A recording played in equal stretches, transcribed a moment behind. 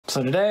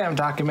So today I'm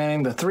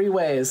documenting the 3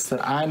 ways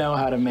that I know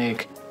how to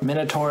make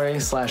Minatory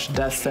 /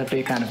 Death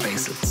Steppy kind of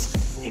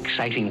basses.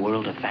 Exciting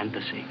world of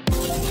fantasy.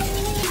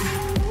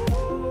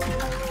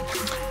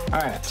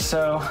 Alright,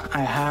 so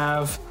I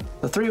have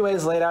the 3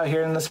 ways laid out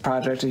here in this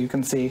project. You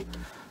can see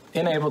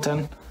in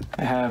Ableton,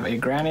 I have a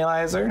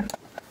granulizer,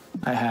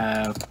 I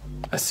have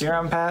a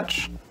serum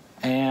patch,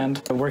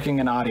 and working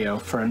in audio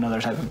for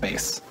another type of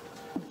bass.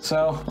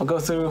 So I'll go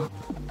through,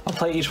 I'll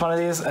play each one of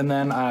these, and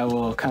then I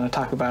will kind of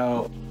talk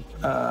about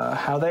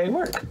how they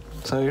work.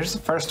 So here's the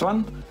first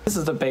one. This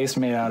is the bass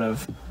made out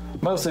of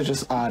mostly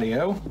just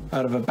audio,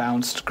 out of a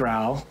bounced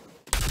growl.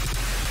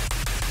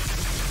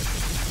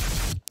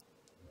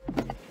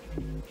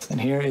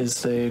 And here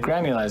is the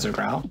granulizer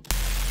growl.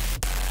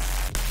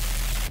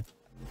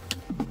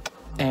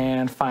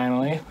 And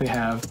finally, we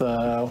have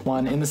the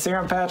one in the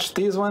serum patch.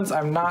 These ones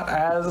I'm not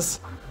as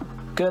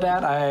good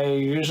at. I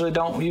usually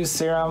don't use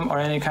serum or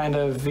any kind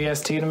of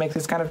VST to make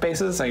these kind of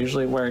basses. I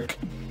usually work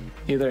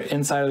either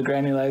inside of the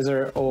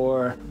granulizer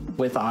or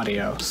with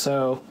audio.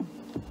 So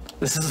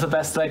this is the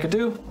best that I could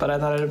do, but I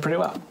thought I did pretty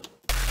well.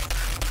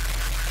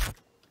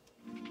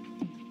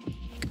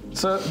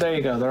 So there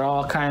you go. They're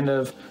all kind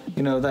of,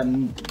 you know, that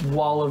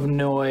wall of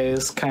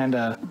noise, kind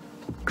of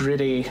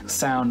gritty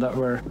sound that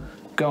we're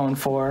going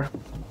for.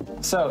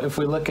 So if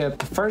we look at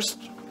the first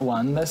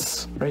one,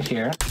 this right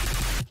here,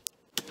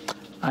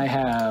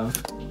 I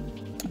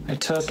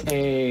took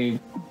a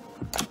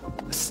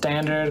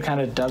standard kind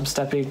of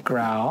dubsteppy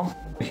growl.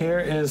 Here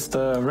is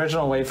the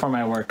original waveform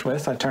I worked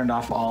with. I turned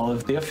off all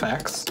of the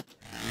effects.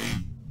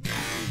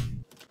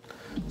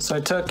 So I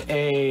took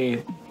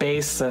a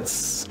bass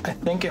that's, I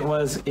think it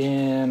was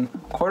in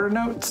quarter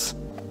notes,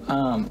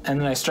 and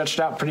then I stretched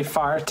it out pretty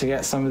far to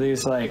get some of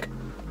these like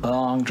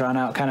long drawn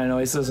out kind of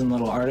noises and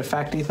little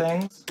artifacty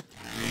things.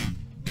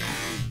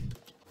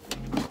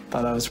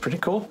 Thought that was pretty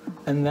cool.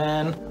 And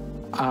then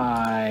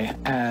I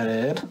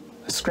added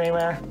a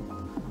screamer,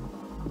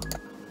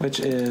 which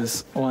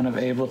is one of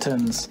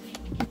Ableton's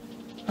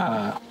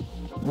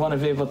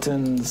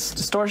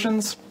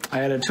distortions. I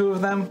added 2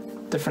 of them,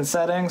 different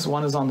settings.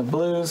 One is on the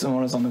blues and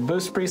one is on the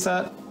boost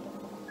preset.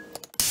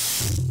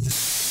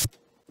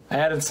 I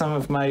added some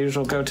of my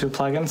usual go-to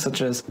plugins,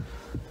 such as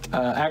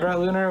Agrat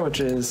Lunar, which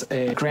is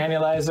a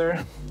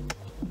granulizer,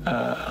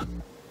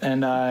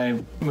 and I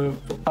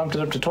bumped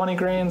it up to 20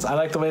 grains. I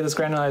like the way this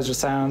granulizer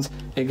sounds.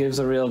 It gives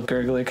a real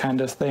gurgly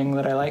kind of thing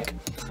that I like.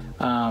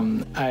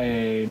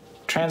 I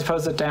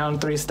transposed it down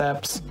 3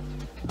 steps,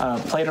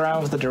 played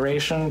around with the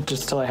duration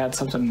just till I had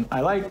something I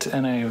liked,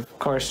 and I of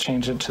course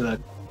changed it to the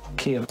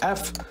key of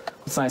F.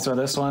 What's nice about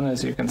this one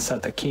is you can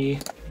set the key.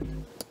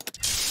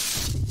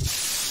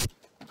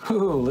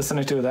 Ooh,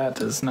 listening to that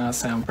does not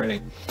sound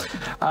pretty.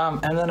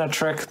 And then a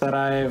trick that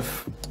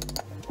I've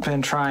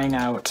been trying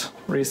out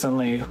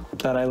recently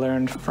that I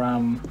learned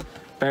from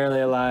Barely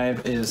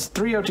Alive is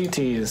 3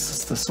 OTTs.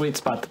 It's the sweet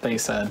spot that they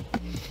said.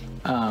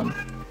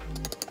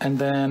 And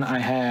then I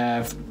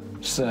have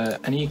just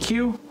an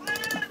EQ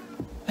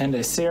and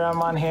a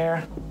serum on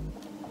here.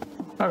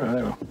 Okay,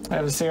 there we go. I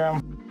have a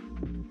serum.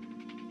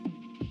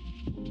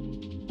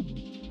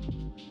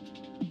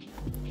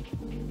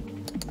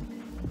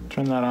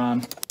 Turn that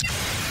on.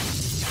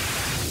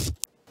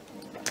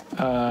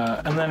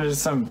 And then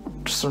just some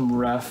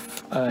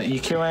rough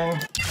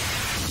EQing.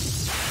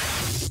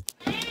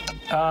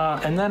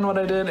 And then what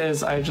I did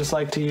is I just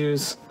like to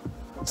use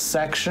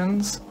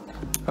sections.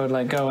 I would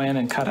like go in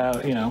and cut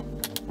out, you know,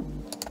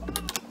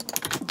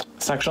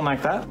 a section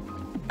like that.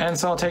 And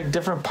so I'll take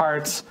different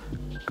parts,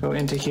 go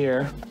into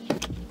here,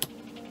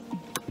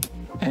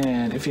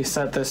 and if you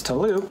set this to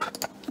loop,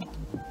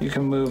 you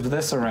can move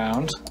this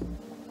around.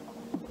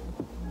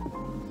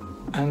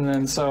 And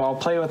then so I'll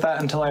play with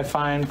that until I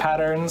find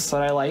patterns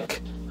that I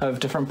like of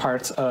different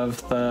parts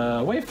of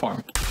the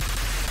waveform.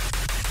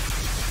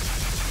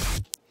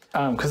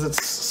 Because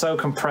it's so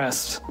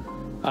compressed,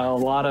 a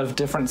lot of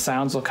different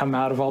sounds will come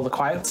out of all the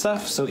quiet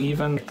stuff, so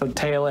even the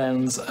tail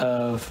ends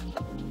of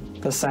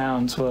the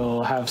sounds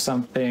will have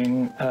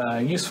something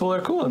useful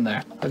or cool in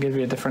there. They'll give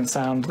you a different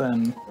sound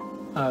than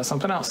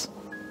something else.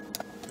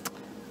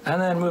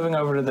 And then moving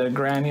over to the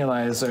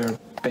granulizer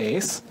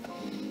bass.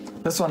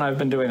 This one I've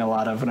been doing a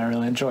lot of and I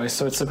really enjoy.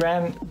 So it's a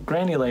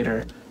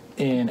granulator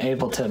in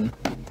Ableton.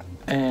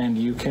 And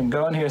you can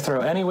go in here,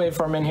 throw any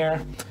waveform in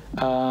here.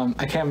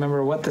 I can't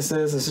remember what this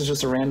is. This is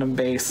just a random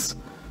bass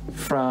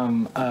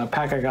from a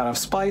pack I got off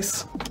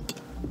Splice.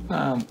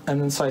 And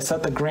then so I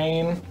set the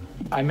grain.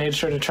 I made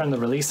sure to turn the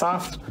release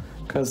off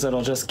because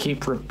it'll just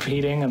keep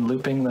repeating and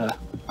looping the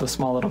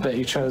small little bit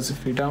you chose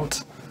if you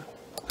don't.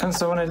 And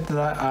so when I did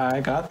that,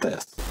 I got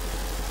this.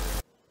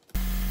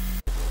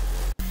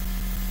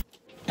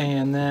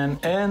 And then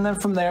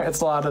from there,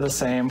 it's a lot of the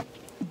same.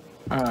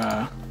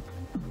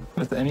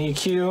 With an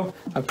EQ,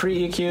 a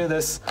pre-EQ,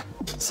 this,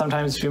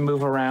 sometimes if you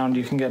move around,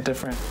 you can get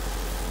different.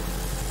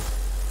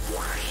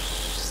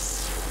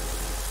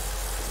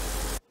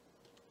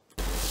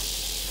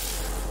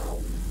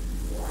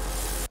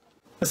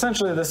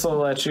 Essentially, this will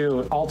let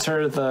you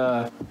alter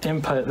the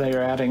input that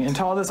you're adding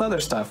into all this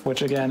other stuff,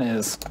 which again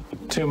is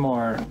 2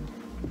 more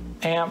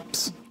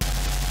amps.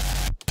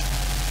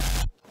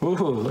 Ooh,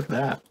 look at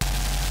that.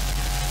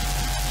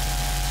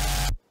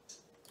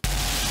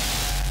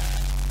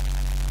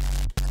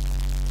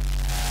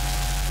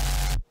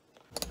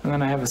 And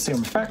then I have a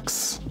Serum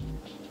Effects,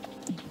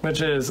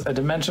 which is a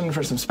dimension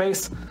for some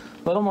space,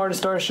 a little more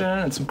distortion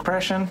and some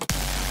compression,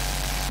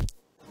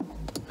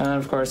 and then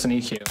of course an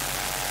EQ.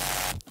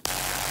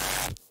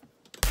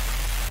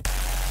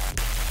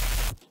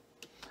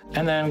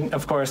 And then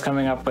of course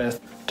coming up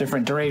with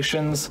different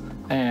durations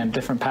and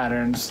different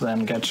patterns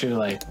then get you,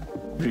 like,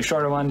 if you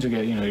shorter ones you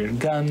get, you know, your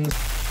guns.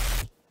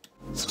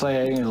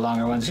 Display, the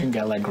longer ones you can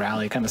get like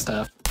growly kind of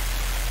stuff.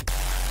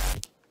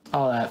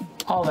 All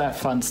that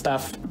fun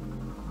stuff.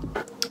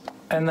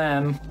 And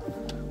then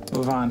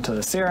move on to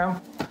the serum.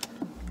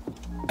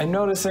 I'm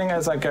noticing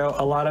as I go,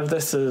 a lot of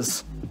this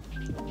is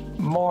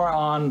more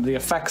on the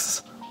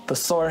effects. The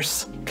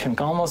source can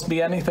almost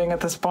be anything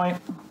at this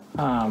point.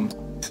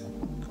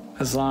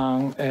 As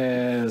long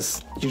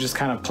as you just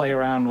kind of play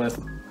around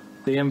with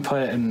the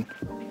input and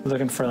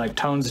looking for like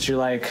tones that you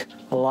like.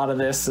 A lot of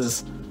this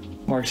is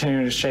more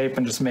continuing to shape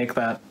and just make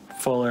that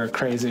fuller,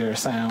 crazier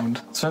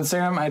sound. So in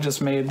Serum, I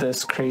just made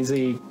this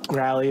crazy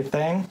growly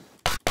thing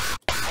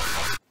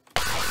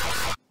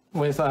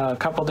with a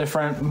couple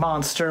different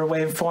monster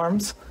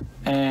waveforms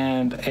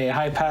and a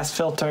high pass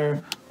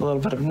filter, a little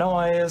bit of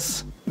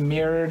noise,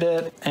 mirrored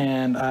it,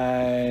 and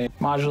I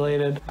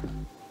modulated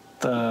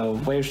the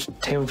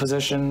wavetable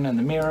position and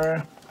the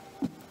mirror,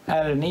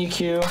 added an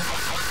EQ.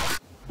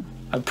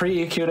 I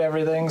pre-EQ'd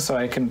everything so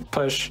I can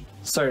push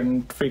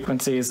certain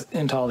frequencies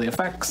into all the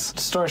effects,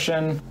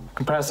 distortion,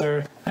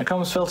 compressor, and a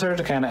combs filter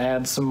to kind of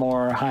add some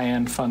more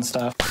high-end fun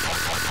stuff.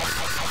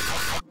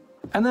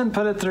 And then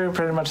put it through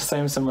pretty much the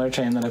same similar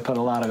chain that I put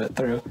a lot of it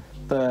through.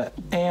 The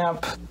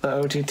amp, the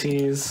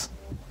OTTs,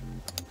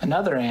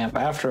 another amp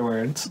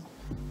afterwards.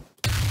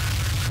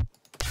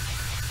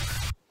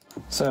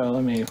 So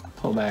let me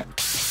pull back.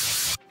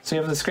 So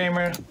you have the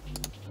screamer and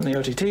the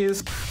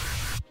OTTs,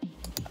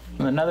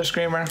 and another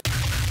screamer,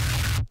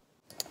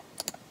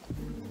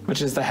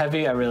 which is the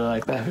heavy. I really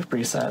like the heavy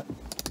preset.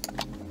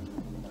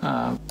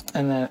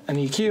 And then an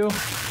EQ.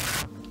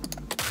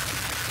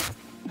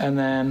 And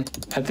then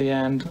at the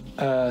end,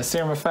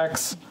 Serum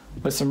Effects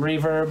with some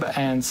reverb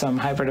and some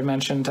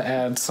hyperdimension to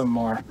add some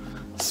more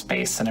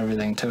space and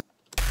everything to it.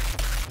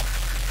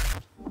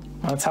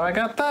 Well, that's how I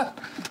got that.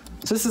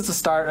 So this is the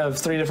start of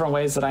 3 different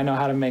ways that I know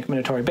how to make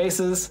Minatory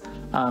basses.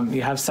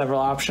 You have several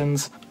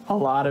options. A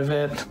lot of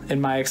it, in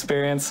my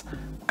experience,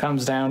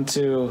 comes down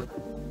to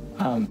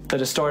the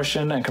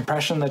distortion and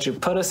compression that you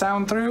put a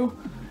sound through.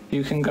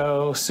 You can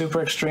go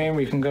super extreme,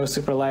 you can go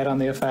super light on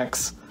the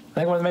effects. I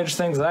think one of the major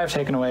things that I've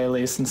taken away, at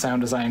least in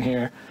sound design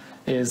here,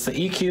 is the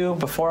EQ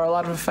before a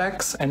lot of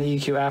effects and the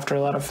EQ after a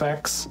lot of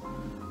effects.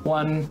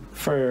 One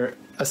for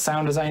a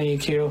sound design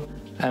EQ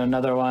and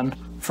another one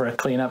for a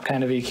cleanup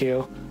kind of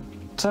EQ.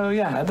 So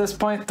yeah, at this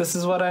point, this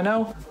is what I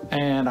know,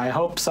 and I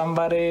hope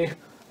somebody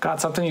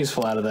got something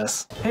useful out of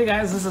this. Hey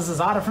guys, this is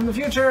Azata from the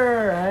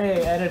future!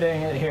 Hey,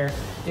 editing it here.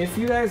 If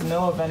you guys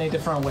know of any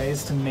different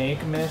ways to make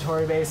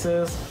Minatory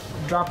basses,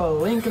 drop a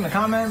link in the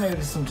comment,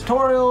 maybe some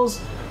tutorials,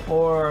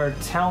 or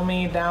tell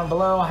me down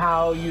below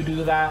how you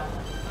do that.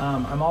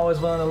 I'm always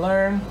willing to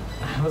learn.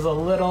 I was a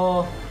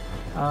little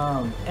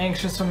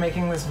anxious when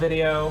making this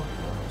video.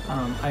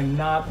 I'm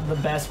not the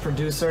best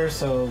producer,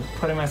 so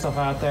putting myself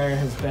out there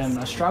has been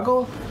a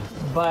struggle,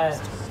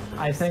 but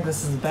I think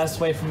this is the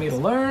best way for me to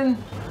learn,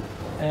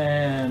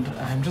 and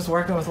I'm just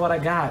working with what I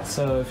got.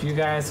 So if you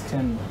guys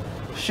can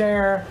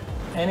share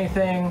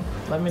anything,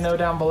 let me know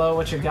down below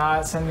what you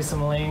got, send me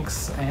some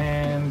links,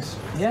 and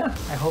yeah,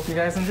 I hope you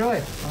guys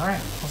enjoy. All right,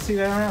 I'll see you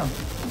guys around.